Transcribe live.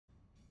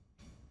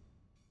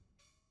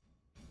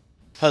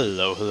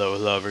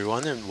Hello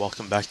everyone, and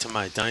welcome back to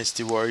my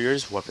Dynasty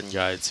Warriors weapon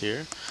guides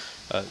here.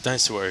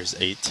 Dynasty Warriors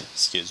 8,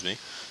 excuse me.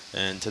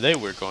 And today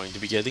we're going to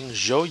be getting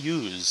Zhou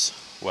Yu's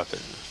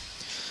weapon.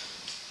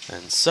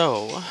 And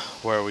so,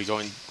 where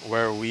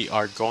we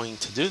are going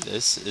to do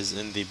this is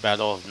in the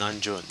Battle of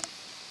Nanjun.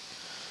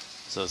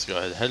 So let's go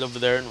ahead, head over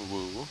there and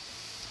woo.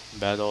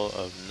 Battle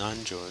of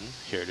Nanjun,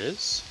 here it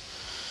is.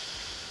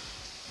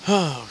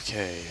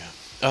 Okay,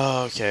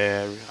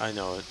 I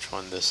know which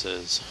one this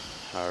is.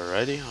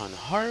 Alrighty, on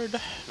hard.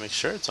 Make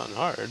sure it's on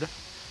hard.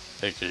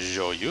 Pick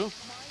Zhou Yu.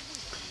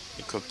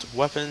 Equipped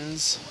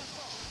weapons.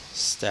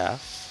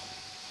 Staff.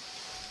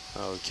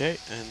 Okay,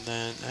 and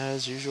then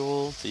as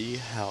usual, the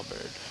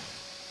halberd.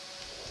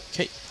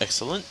 Okay,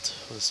 excellent.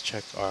 Let's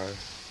check our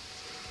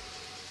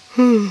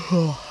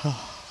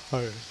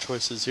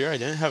choices here. I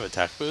didn't have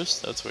attack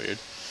boost. That's weird.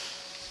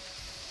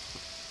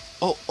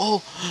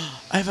 Oh!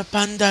 I have a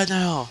panda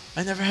now!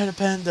 I never had a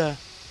panda!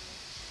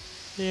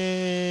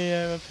 Yay, I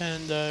have a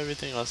panda.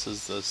 Everything else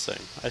is the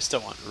same. I still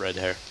want red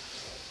hair.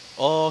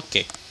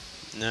 Okay.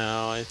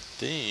 Now I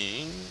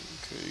think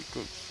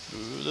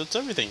that's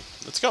everything.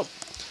 Let's go.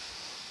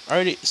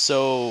 Alrighty,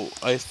 so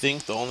I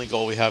think the only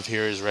goal we have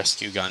here is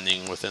rescue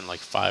Ning within like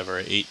 5 or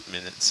 8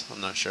 minutes. I'm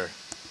not sure.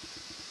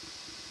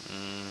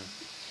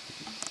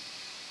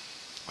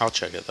 I'll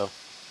check it though.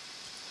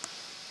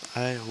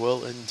 I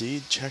will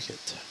indeed check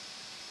it.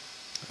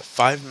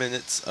 5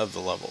 minutes of the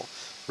level.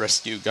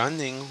 Rescue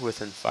Ning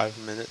within 5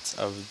 minutes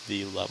of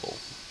the level.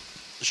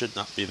 Should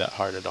not be that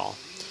hard at all.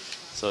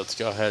 So let's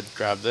go ahead,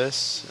 grab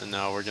this, and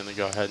now we're going to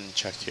go ahead and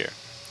check here.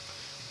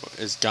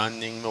 Is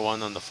Ning the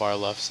one on the far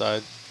left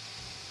side?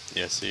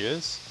 Yes, he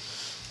is.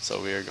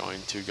 So we are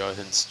going to go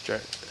ahead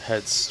and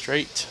head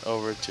straight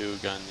over to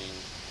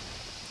Ning.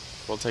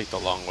 We'll take the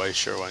long way,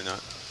 sure, why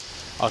not?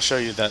 I'll show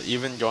you that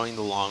even going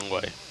the long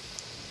way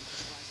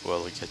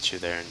will get you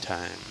there in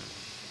time.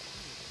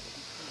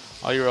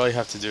 All you really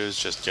have to do is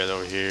just get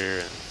over here,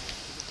 and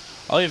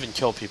I'll even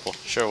kill people.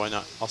 Sure, why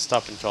not? I'll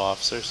stop and kill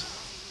officers.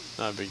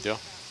 Not a big deal.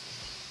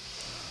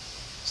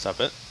 Stop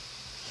it.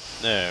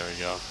 There we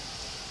go.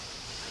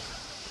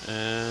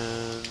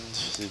 And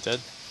is he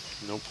dead?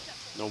 Nope.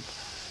 Nope.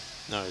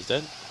 No, he's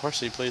dead.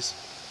 Horsey, please.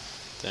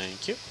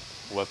 Thank you.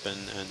 Weapon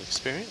and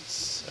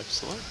experience.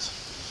 Excellent.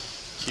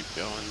 Keep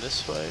going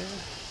this way.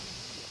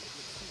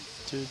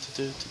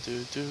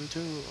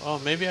 Oh,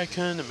 maybe I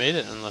couldn't have made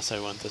it unless I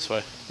went this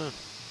way. Huh.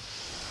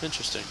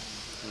 Interesting.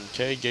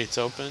 Okay, gates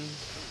open.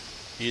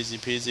 Easy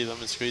peasy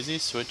lemon squeezy.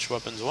 Switch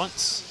weapons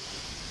once.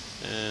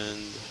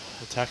 And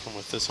attack him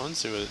with this one.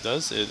 See what it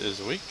does. It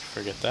is weak.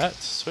 Forget that.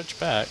 Switch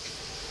back.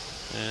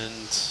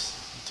 And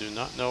do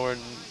not know where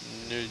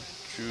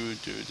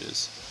Zhu dude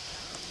is.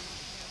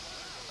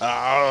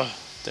 Ah,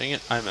 dang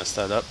it. I messed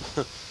that up.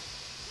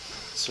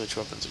 Switch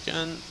weapons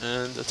again.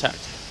 And attack.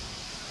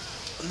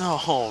 No,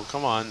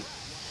 come on.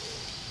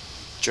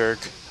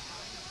 Jerk.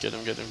 Get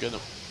him, get him, get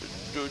him.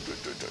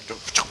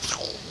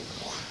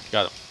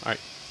 Got him. Alright.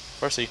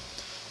 Horsey.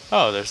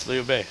 Oh, there's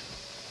Liu Bei.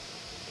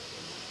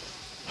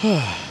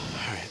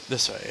 Alright,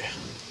 this way.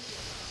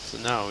 So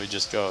now we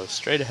just go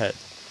straight ahead.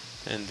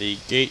 And the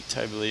gate,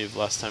 I believe,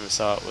 last time I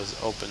saw it,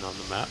 was open on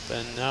the map.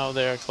 And now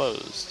they are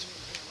closed.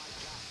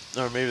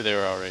 Or maybe they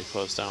were already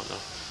closed. I don't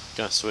know.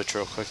 Gonna switch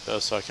real quick, though,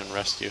 so I can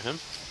rescue him.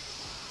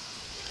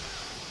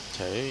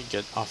 Okay,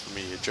 get off of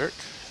me, you jerk.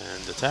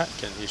 And attack,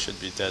 and he should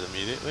be dead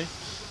immediately.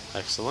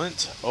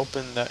 Excellent.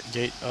 Open that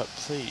gate up,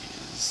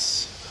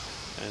 please.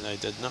 And I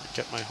did not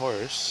get my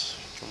horse.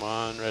 Come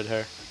on, red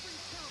hair.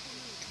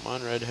 Come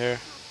on, red hair.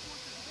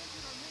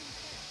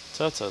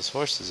 Cao Cao's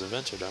horses have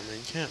entered our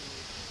main camp.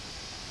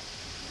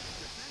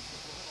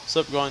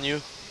 Sup, Guan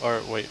Yu?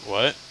 Or, wait,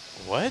 what?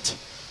 What?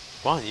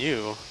 Guan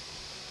Yu?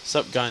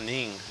 Sup,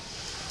 Ning?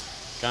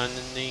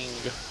 Ning.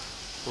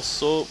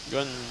 What's up,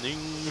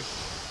 Ning?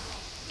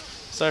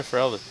 Sorry for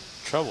all the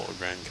trouble,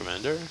 Grand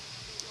Commander.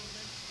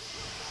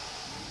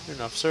 You're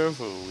an officer of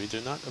Wu. We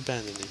do not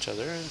abandon each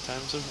other in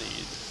times of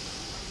need.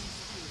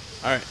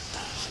 Alright,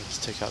 let's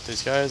take out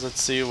these guys.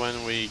 Let's see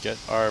when we get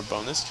our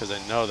bonus, because I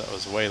know that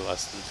was way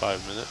less than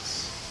 5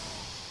 minutes.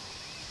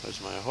 There's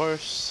my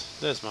horse.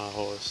 There's my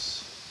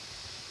horse.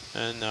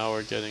 And now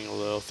we're getting a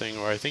little thing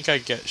where I think I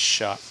get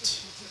shot.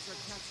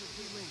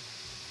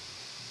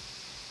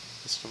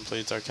 This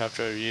completes our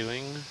capture of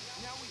Ling.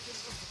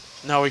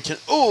 Now we can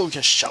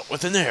get shot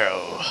with an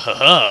arrow.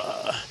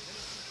 Haha.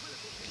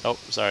 Oh,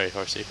 sorry,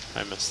 horsey.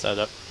 I messed that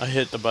up. I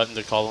hit the button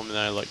to call him and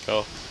I let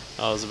go.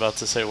 I was about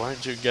to say, why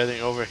aren't you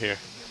getting over here?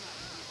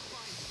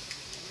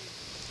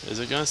 Is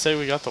it gonna say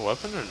we got the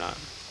weapon or not?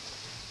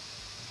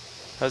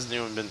 Hasn't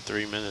even been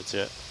 3 minutes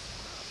yet.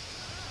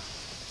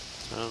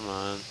 Come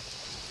on.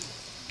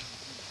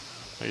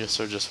 I guess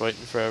we're just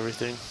waiting for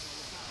everything.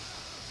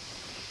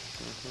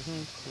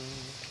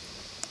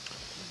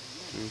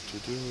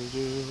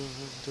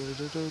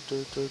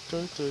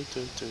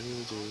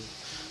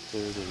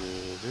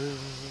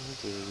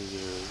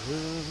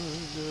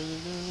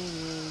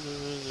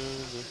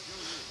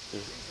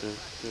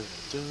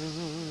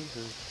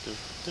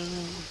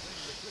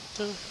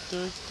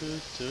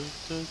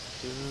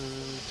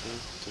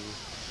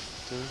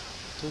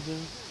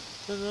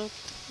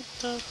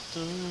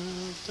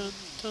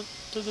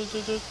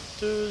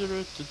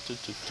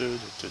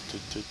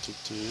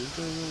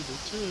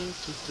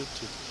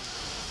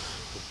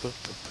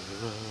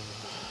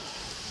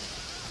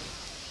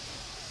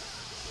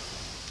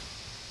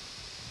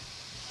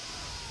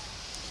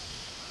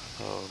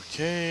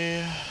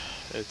 Okay,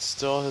 it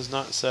still has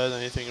not said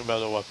anything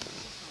about a weapon.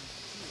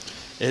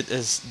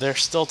 They're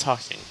still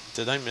talking.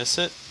 Did I miss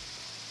it?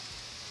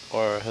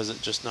 Or has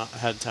it just not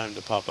had time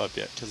to pop up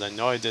yet? Because I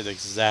know I did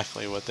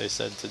exactly what they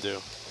said to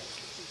do.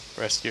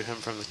 Rescue him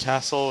from the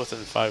castle within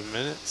 5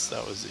 minutes.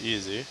 That was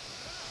easy.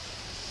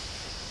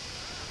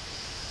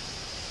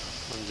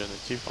 I'm gonna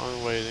keep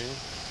on waiting.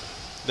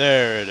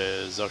 There it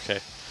is. Okay.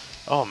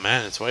 Oh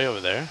man, it's way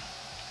over there.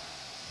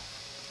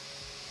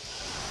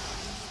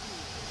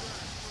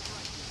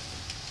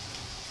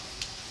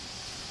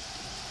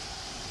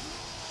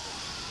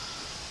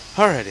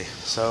 Alrighty,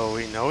 so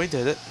we know we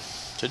did it.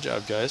 Good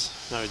job, guys.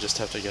 Now we just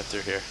have to get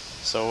through here.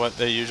 So what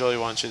they usually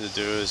want you to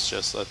do is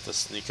just let the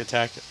sneak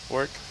attack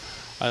work.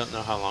 I don't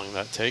know how long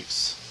that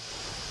takes.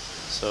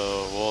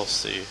 So we'll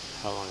see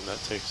how long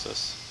that takes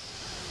us.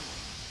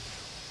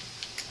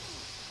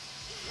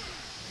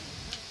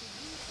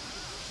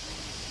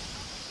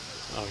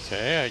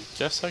 Okay, I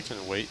guess I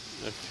can wait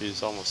if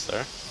he's almost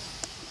there.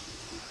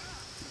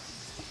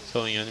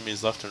 Killing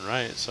enemies left and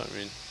right, so I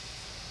mean,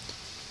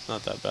 it's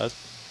not that bad.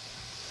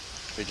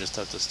 We just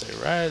have to stay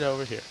right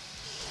over here.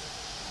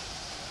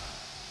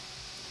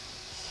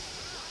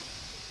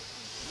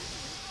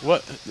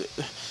 What?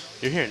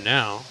 You're here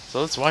now, so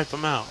let's wipe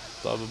them out.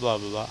 Blah blah blah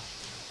blah blah.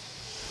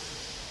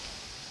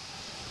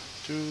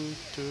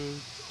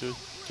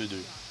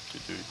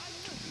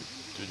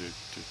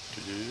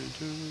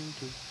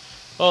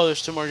 Oh,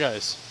 there's 2 more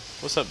guys.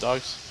 What's up,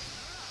 dogs?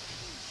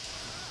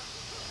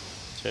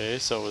 Okay,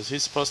 so was he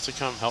supposed to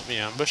come help me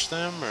ambush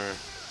them, or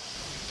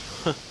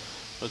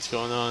what's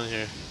going on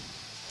here?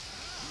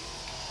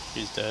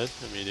 He's dead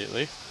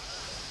immediately.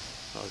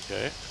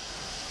 Okay.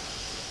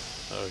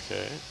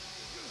 Okay.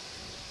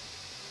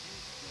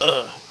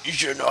 You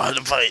sure know how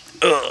to fight.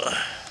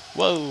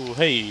 Whoa,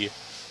 hey.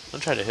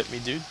 Don't try to hit me,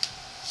 dude.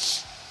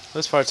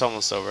 This part's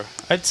almost over.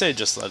 I'd say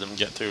just let him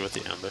get through with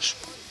the ambush.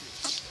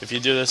 If you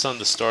do this on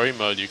the story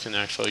mode, you can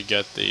actually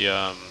get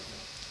the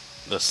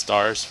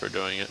stars for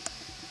doing it.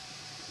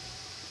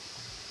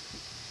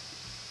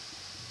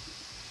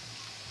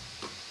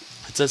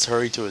 It says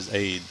hurry to his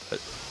aid, but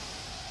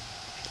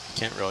I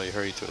can't really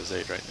hurry to his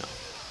aid right now.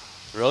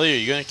 Really? Are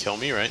you gonna kill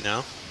me right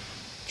now?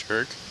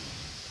 Jerk.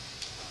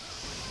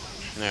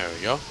 There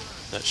we go.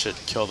 That should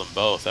kill them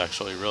both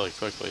actually really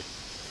quickly.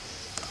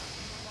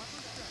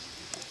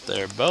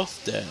 They're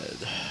both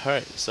dead.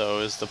 Alright, so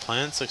is the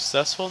plan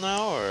successful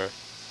now, or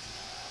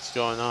what's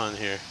going on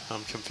here?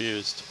 I'm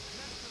confused.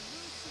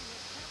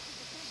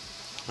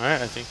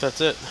 Alright, I think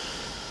that's it.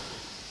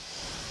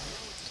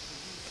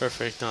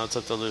 Perfect, now it's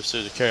up to Lu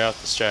Su to carry out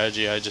the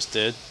strategy I just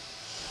did.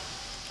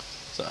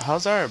 So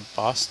how's our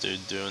boss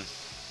dude doing?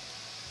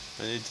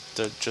 I need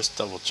to just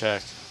double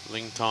check.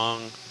 Ling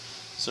Tong,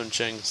 Sun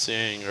Cheng,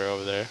 Xing are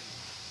over there.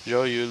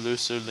 Zhou Yu, Lu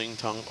Su, Ling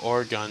Tong,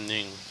 or Gan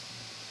Ning.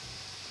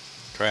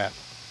 Crap.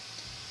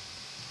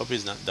 Hope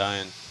he's not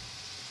dying.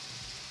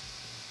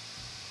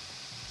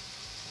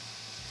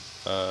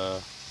 I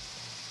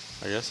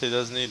guess he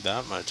doesn't need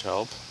that much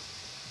help.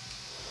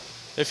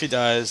 If he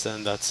dies,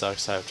 then that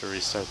sucks. I have to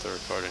restart the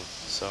recording.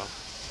 So.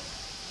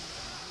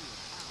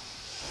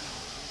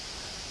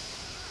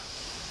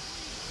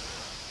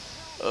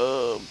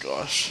 Oh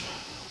gosh.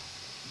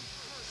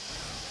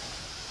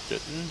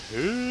 Getting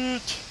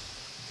hit.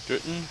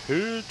 Getting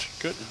hit.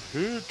 Getting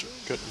hit.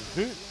 Getting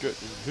hit.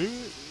 Getting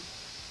hit.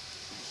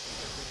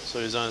 So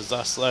he's on his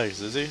last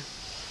legs, is he?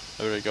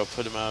 I better go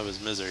put him out of his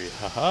misery.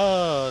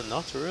 Haha,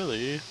 not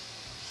really.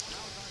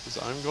 Because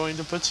I'm going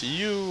to put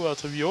you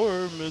out of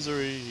your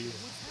misery.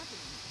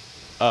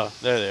 Oh,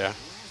 there they are.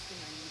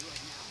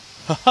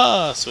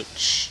 Haha,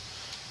 switch.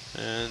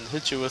 And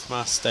hit you with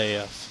my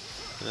staff.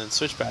 And then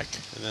switch back.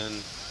 And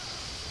then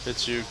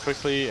hit you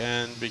quickly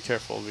and be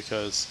careful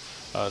because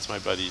it's my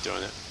buddy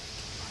doing it.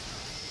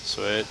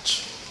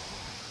 Switch.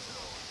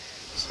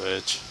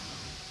 Switch.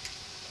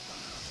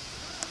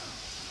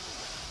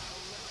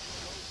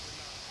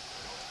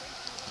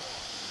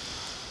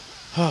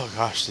 Oh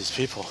gosh, these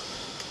people.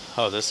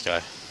 Oh, this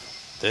guy.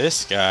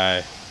 This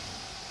guy.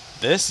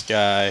 This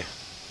guy.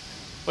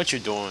 What you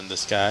doing,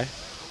 this guy?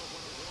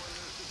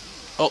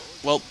 Oh,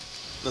 well,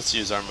 let's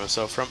use our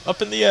Muso from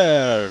up in the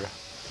air.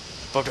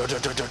 Oh,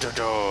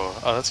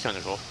 that's kind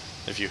of cool.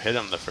 If you hit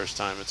him the first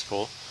time, it's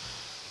cool.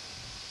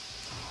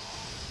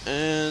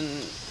 And,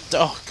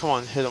 oh, come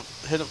on, hit him,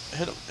 hit him,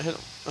 hit him, hit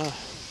him.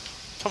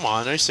 Come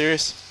on, are you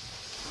serious?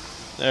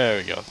 There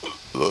we go.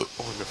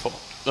 Wonderful.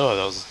 Oh,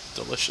 that was a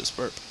delicious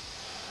burp.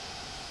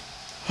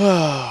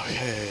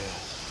 Okay.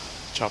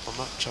 Chop him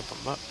up, chop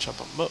him up, chop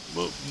him up,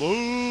 boop,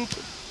 boop.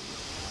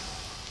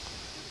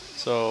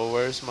 So,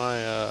 where's my,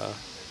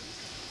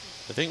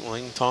 I think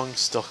Ling Tong's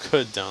still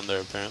good down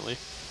there, apparently.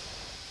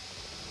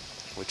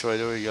 Which way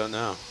do we go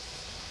now?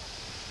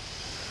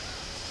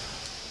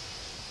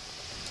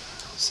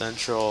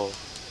 Central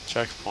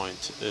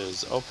checkpoint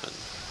is open.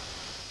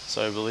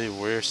 So I believe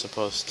we're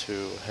supposed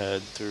to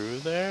head through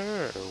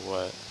there, or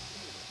what?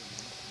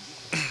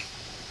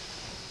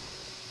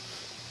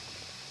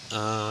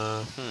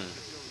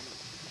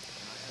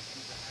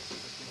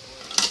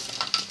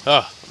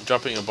 Ah, I'm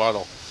dropping a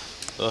bottle.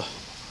 Ugh.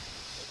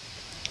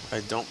 I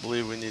don't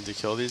believe we need to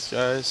kill these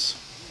guys.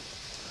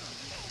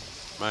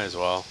 Might as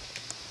well.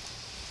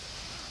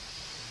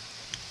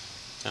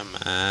 Come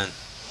on.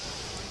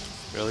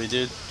 Really,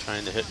 dude?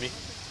 Trying to hit me?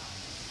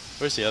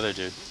 Where's the other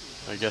dude?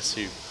 I guess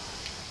he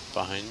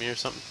behind me or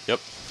something?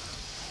 Yep.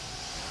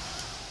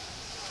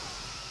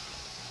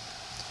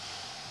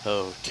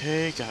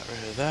 Okay, got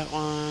rid of that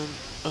one.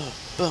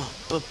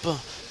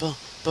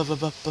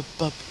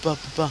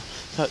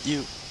 Cut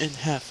you in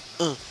half.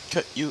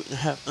 Cut you in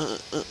half.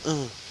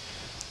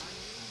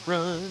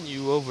 Run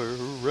you over,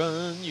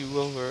 run you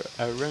over.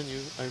 I run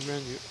you, I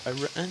run you, I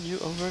run you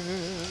over.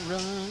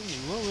 Run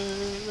you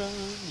over, run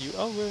you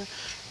over.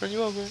 Run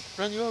you over,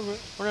 run you over,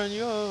 run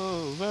you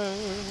over.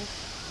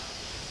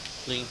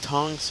 Ling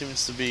Tong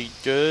seems to be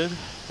good.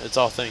 It's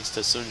all thanks to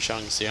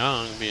Zhang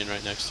Xiang being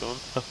right next to him.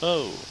 Ho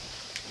ho.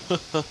 Ho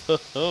ho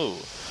ho.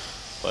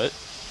 What?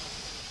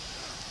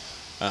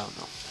 I don't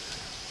know.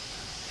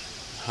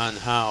 Han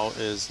Hao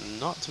is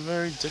not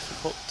very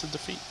difficult to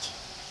defeat.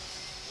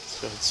 Let's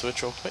go ahead and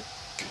switch real quick.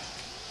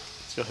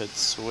 Let's go ahead and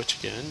switch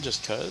again,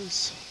 just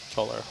cause.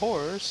 Call our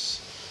horse,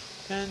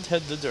 and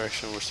head the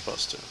direction we're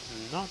supposed to.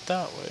 Not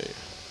that way.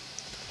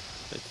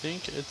 I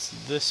think it's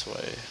this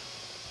way.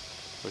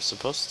 We're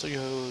supposed to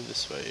go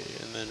this way,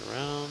 and then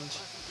round,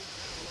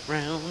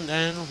 round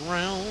and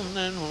round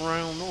and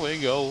round we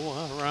go.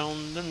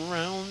 Round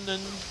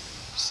and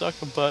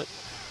suck a butt,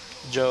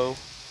 Joe.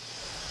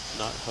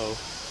 Not ho.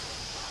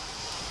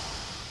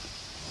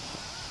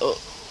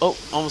 Oh,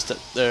 almost dead.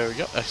 There we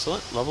go.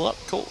 Excellent. Level up.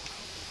 Cool.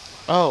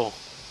 Oh,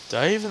 did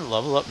I even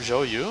level up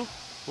Zhou Yu?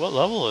 What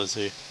level is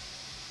he?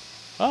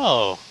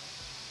 Oh,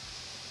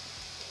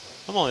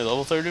 I'm only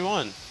level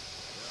 31.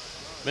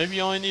 Maybe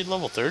you only need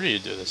level 30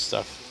 to do this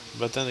stuff.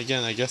 But then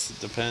again, I guess it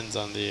depends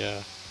on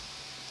the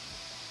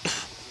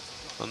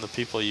on the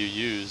people you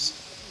use.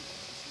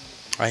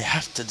 I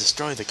have to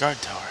destroy the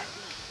guard tower.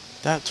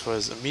 That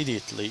was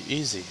immediately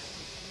easy.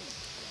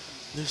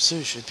 Lu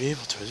Su should be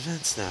able to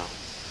advance now,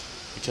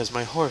 because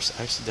my horse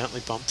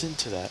accidentally bumped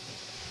into that.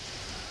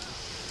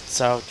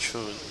 Cao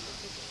Chun.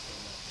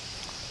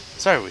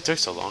 Sorry we took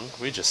so long.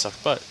 We just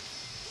suck butt.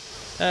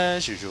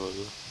 As usual.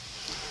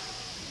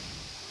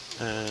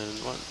 And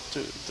 1,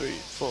 2, 3,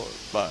 4,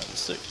 5,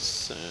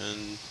 6,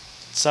 and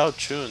Cao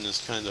Chun is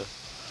kind of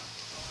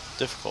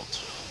difficult.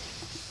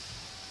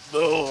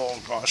 Oh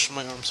gosh,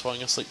 my arm's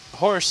falling asleep.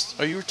 Horse,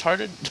 are you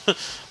retarded?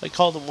 I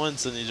called him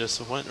once and he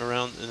just went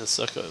around in a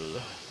circle.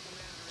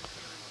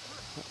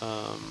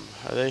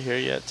 Are they here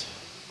yet?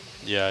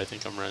 Yeah, I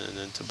think I'm running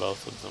into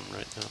both of them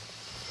right now.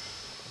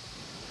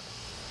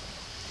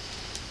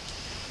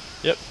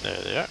 Yep,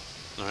 there they are.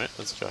 Alright,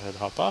 let's go ahead and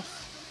hop off.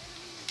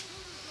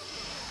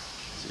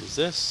 Let's use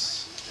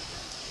this.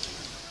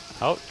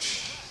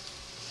 Ouch.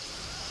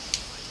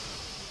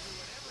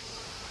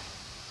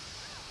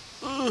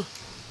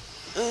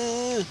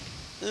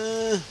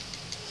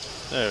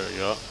 There we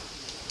go.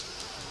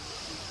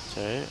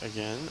 Okay,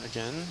 again.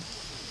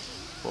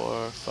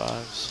 4,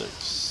 5,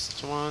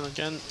 6. Come on,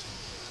 again.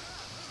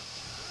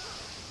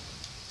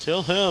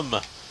 Kill him!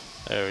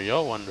 There we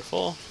go,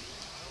 wonderful.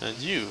 And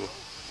you.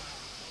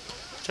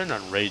 Turn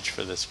on rage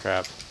for this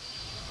crap.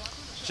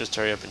 Just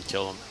hurry up and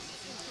kill him.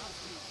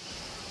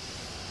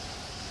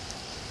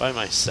 By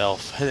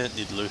myself. I didn't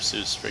need Lu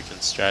Su's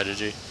freaking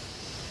strategy.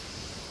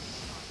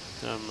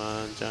 Come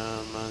on,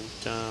 come on,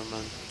 come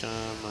on,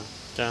 come on,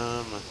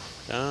 come on,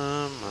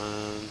 come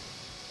on.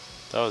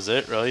 That was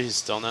it? Really? He's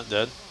still not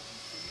dead?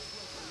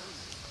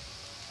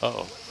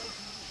 Uh-oh.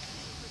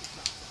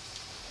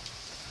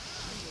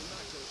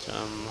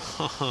 Come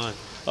on.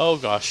 Oh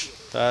gosh,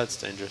 that's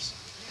dangerous.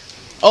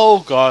 Oh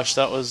gosh,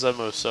 that was a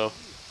Muso,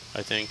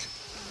 I think.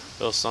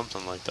 It was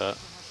something like that.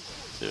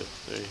 2,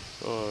 3,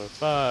 4,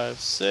 5,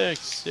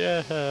 6,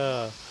 yeah.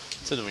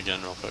 Let's hit him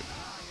again real quick.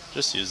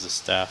 Just use the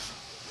staff.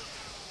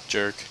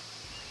 Jerk.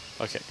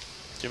 Okay,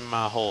 give me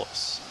my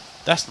horse.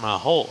 That's my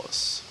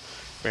horse.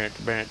 Ling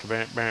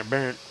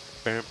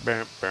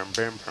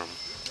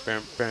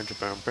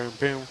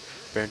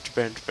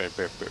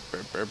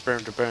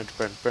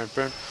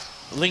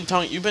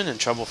Tong, you've been in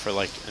trouble for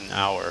like an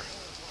hour.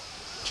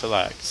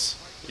 Chillax.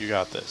 You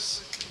got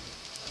this.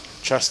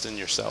 Trust in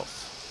yourself.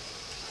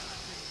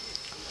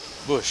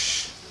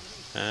 Bush.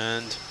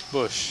 And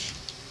bush.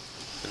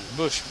 And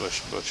bush,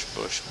 bush, bush,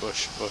 bush,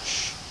 bush,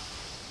 bush.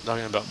 I'm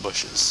talking about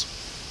bushes.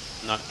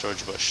 Not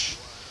George Bush.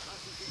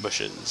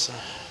 Bushes.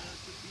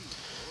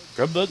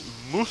 Grab that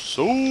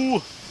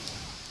Muso!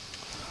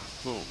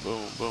 Boom,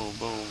 boom, boom,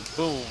 boom,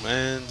 boom.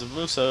 And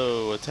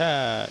Muso,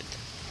 attack!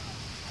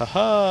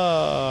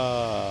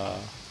 Haha!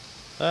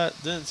 That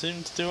didn't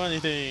seem to do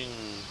anything.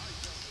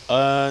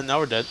 Now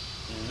we're dead.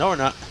 No, we're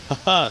not.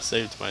 Haha,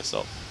 saved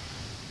myself.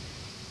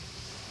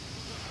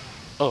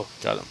 Oh,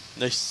 got him.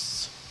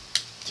 Nice.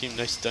 Team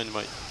Nice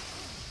Dynamite.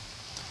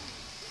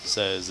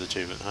 Says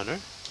Achievement Hunter.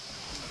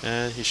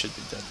 And he should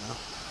be dead now.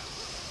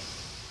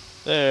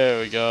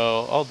 There we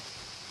go.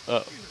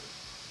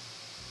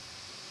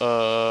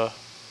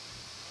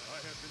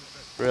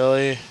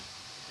 Really?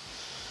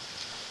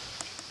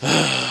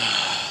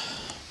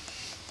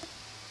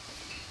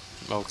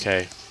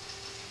 Okay.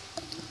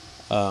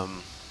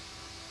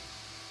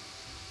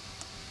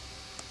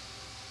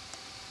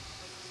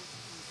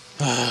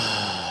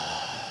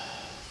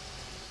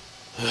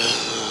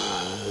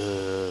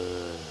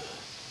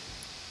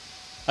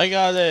 I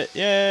got it!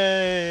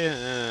 Yay!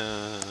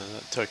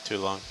 That took too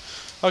long.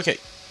 Okay,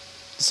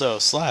 so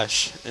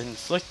slash.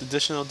 Inflict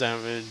additional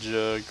damage,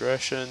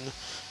 aggression.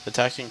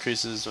 Attack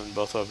increases when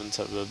both weapons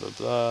have blah blah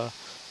blah.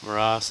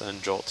 Morass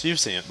and Jolt. You've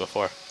seen it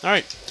before.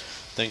 Alright,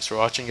 thanks for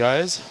watching,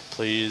 guys.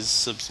 Please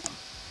subscribe.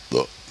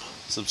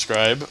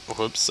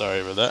 Whoops, sorry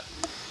about that.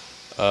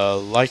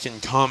 Like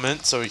and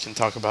comment so we can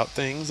talk about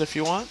things if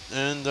you want.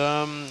 And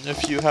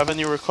if you have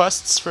any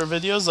requests for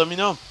videos, let me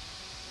know.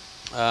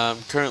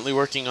 I'm currently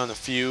working on a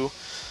few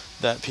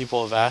that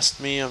people have asked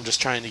me. I'm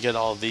just trying to get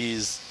all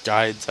these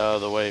guides out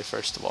of the way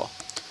first of all.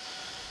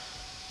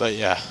 But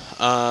yeah,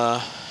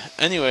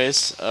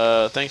 anyways,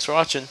 thanks for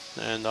watching,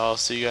 and I'll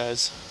see you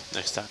guys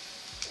next time.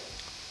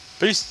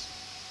 Peace!